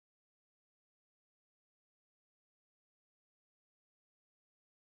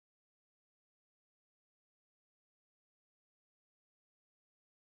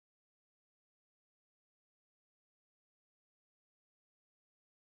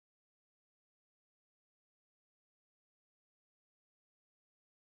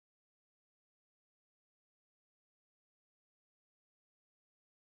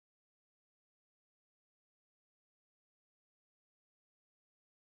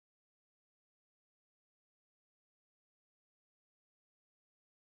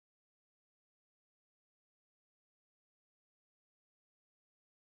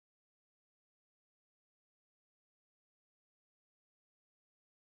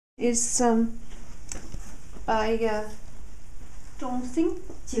is by Trường Sinh,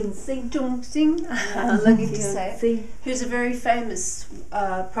 lucky to say it, who's a very famous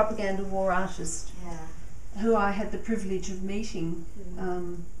propaganda war artist, who I had the privilege of meeting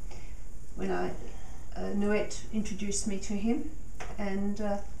when Nguyet introduced me to him, and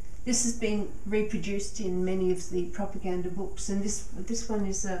this has been reproduced in many of the propaganda books. And this one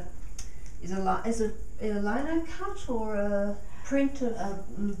is a lino cut or a print of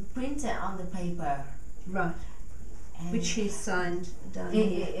printed on the paper, right? And which he signed down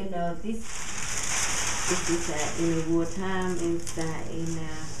here. This is in wartime. It's in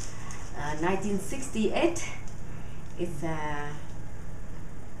 1968. It's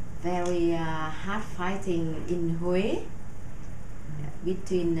very hard fighting in Hue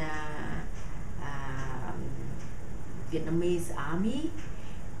between Vietnamese army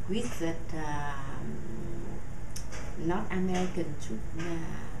with that North American troop,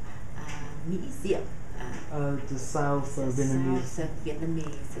 Mỹ Diệm. The South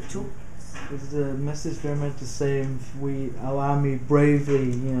Vietnamese troops. The message very much the same. Our army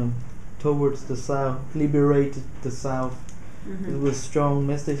bravely, towards the South, liberated the South. It was a strong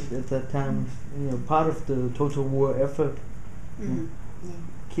message at that time. Part of the total war effort. They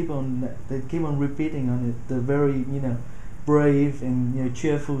keep on repeating on it. The very, brave and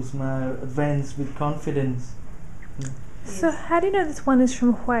cheerful smile, advance with confidence. So how do you know this one is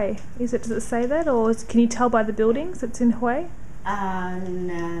from Hue? Does it say that, or can you tell by the buildings it's in Hue?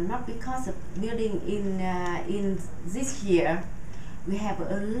 Not because of building in this year. We have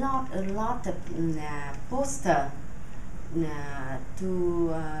a lot of poster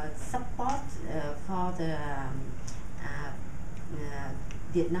to support for the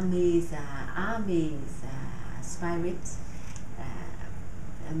Vietnamese army's spirit,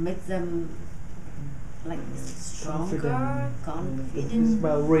 make them like stronger, confident. It's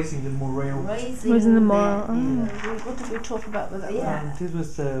about raising the morale. Raising the morale. What did we talk about with that? This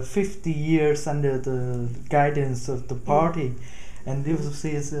was 50 years under the guidance of the party, and this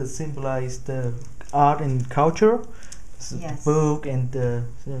is symbolized art and culture. Yes. Book and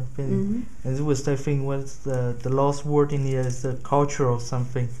and it was, I think, what's the last word in here is the culture or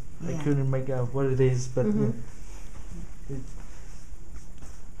something. I couldn't make out what it is, but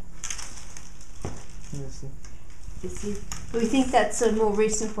we think that's a more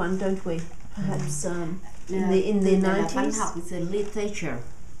recent one, don't we? Perhaps in the 90s. It's a literature.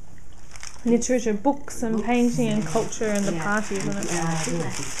 Literature, books and painting and culture and the parties and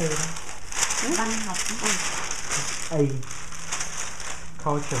A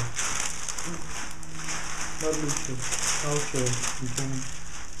culture. Not literature, culture.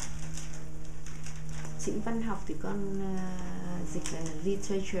 Chữ văn học thì con dịch là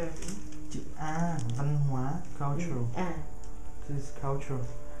literature. Chữ A, văn hóa, cultural. This is cultural.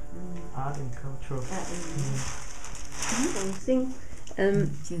 Art and cultural.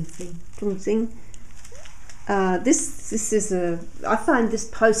 Trường Sinh. This is I find this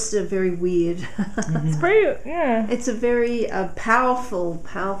poster very weird. It's very, It's a very powerful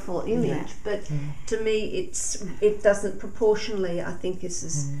image, but to me it doesn't proportionally. I think this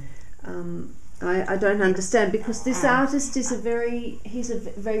is I don't understand, because this artist is he's a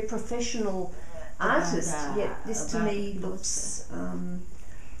very professional artist, yet this to me looks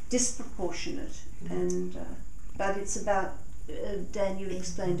disproportionate, and but it's about Dan, you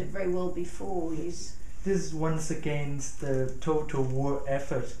explained it very well before. This is once against the total war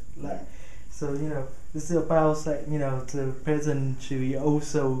effort. So this is about the peasant to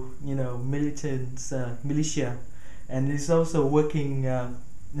also militants, militia, and it's also working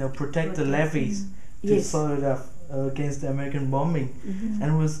protect the levees to sort it up against the American bombing.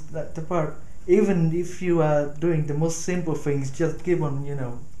 And was that the part, even if you are doing the most simple things, just keep on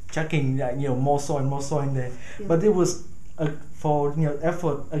chucking more soil in there, but it was for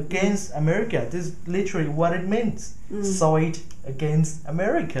effort against America. This is literally what it means. Soil against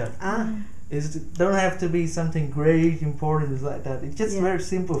America. It don't have to be something great, important like that. It's just very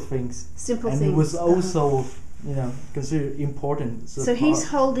simple things. It was also considered important. So he's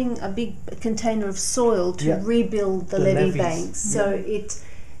holding a big container of soil to rebuild the levee banks. So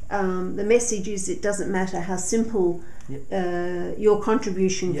the message is, it doesn't matter how simple your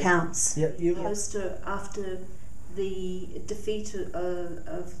contribution counts. Poster after the defeat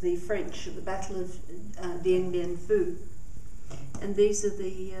of the French at the Battle of Dien Bien Phu, and these are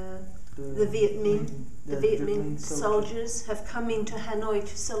the Vietnamese soldiers have come into Hanoi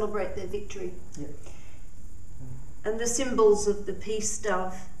to celebrate their victory. And the symbols of the peace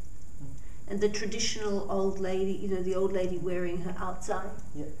dove, and the traditional old lady, the old lady wearing her outside.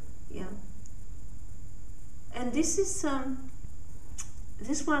 And this is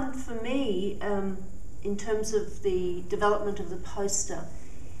this one for me, in terms of the development of the poster,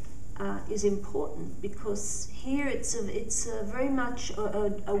 is important because here it's a very much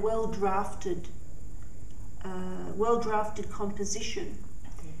a well drafted composition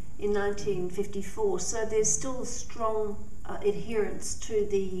in 1954. So there's still strong adherence to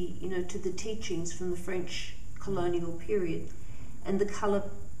the teachings from the French colonial period, and the colour,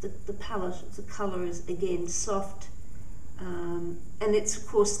 the palette of the colour is again soft. And it's, of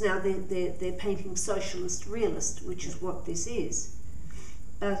course, now they're painting socialist realist, which is what this is.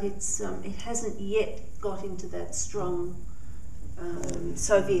 But it hasn't yet got into that strong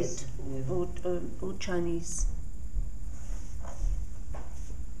Soviet or Chinese.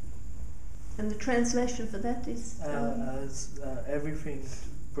 And the translation for that is everything to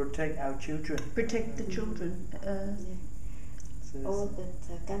protect our children. Protect the children. All the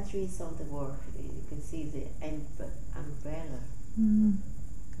countries of the world, you can see the umbrella.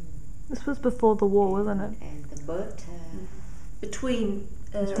 This was before the war, wasn't it? And the bird. Between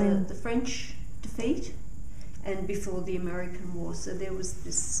the French defeat and before the American War. So there was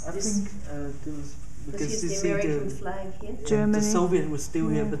this. I think there was, because here's the American flag here. Germany. The Soviet was still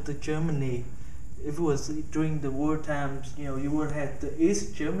here, but the Germany, if it was during the war times, you would have the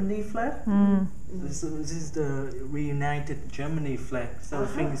East Germany flag. This is the reunited Germany flag. So I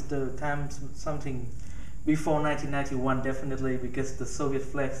think it's the time something before 1991, definitely, because the Soviet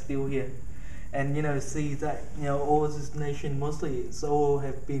flag still here. And see that all this nation mostly it's all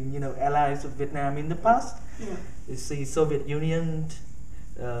have been allies of Vietnam in the past. Yeah. You see Soviet Union,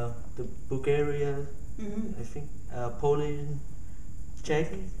 the Bulgaria, I think Poland,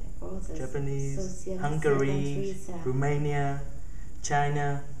 Czech, Japanese, Hungary, Romania,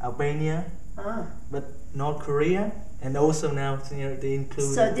 China, Albania, but North Korea, and also now they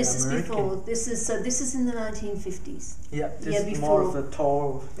include. So this is American. before. This is in the 1950s. Yeah, this is before. more of a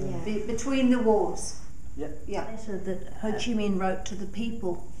tall. Between the wars. Yeah. Yeah. So that Ho Chi Minh wrote to the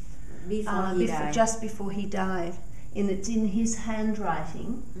people before he died. Just before he died, and it's in his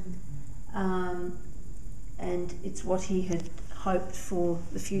handwriting, and it's what he had hoped for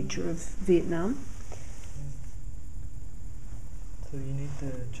the future of Vietnam. So you need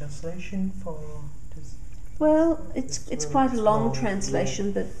the translation for this. Well, it's quite a long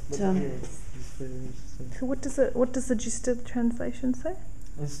translation, but it's very interesting. So what does the gist of the translation say?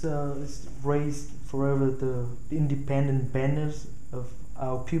 It's raised forever the independent banners of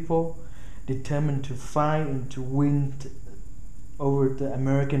our people, determined to fight and to win over the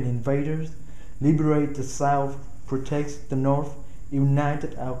American invaders, liberate the South, protect the North,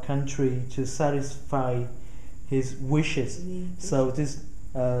 united our country to satisfy his wishes. So this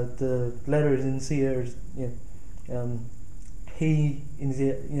the letter in here, he in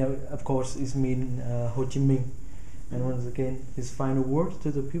the of course is mean Ho Chi Minh, and once again his final words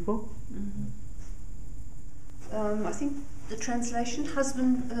to the people. I think the translation: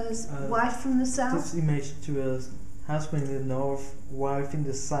 husband, wife from the south. This image to a husband in the north, wife in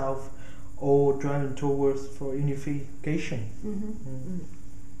the south, all driving towards for unification.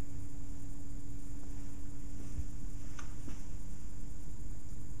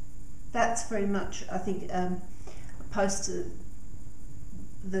 That's very much, I think, a poster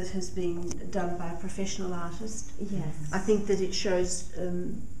that has been done by a professional artist. Yes. I think that it shows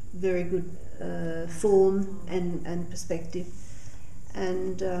very good form and perspective,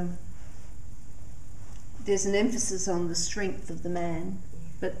 and there's an emphasis on the strength of the man,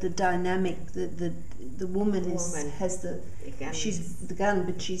 but the dynamic, the woman has the gun, she's the gun,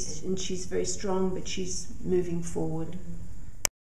 but she's very strong, but she's moving forward.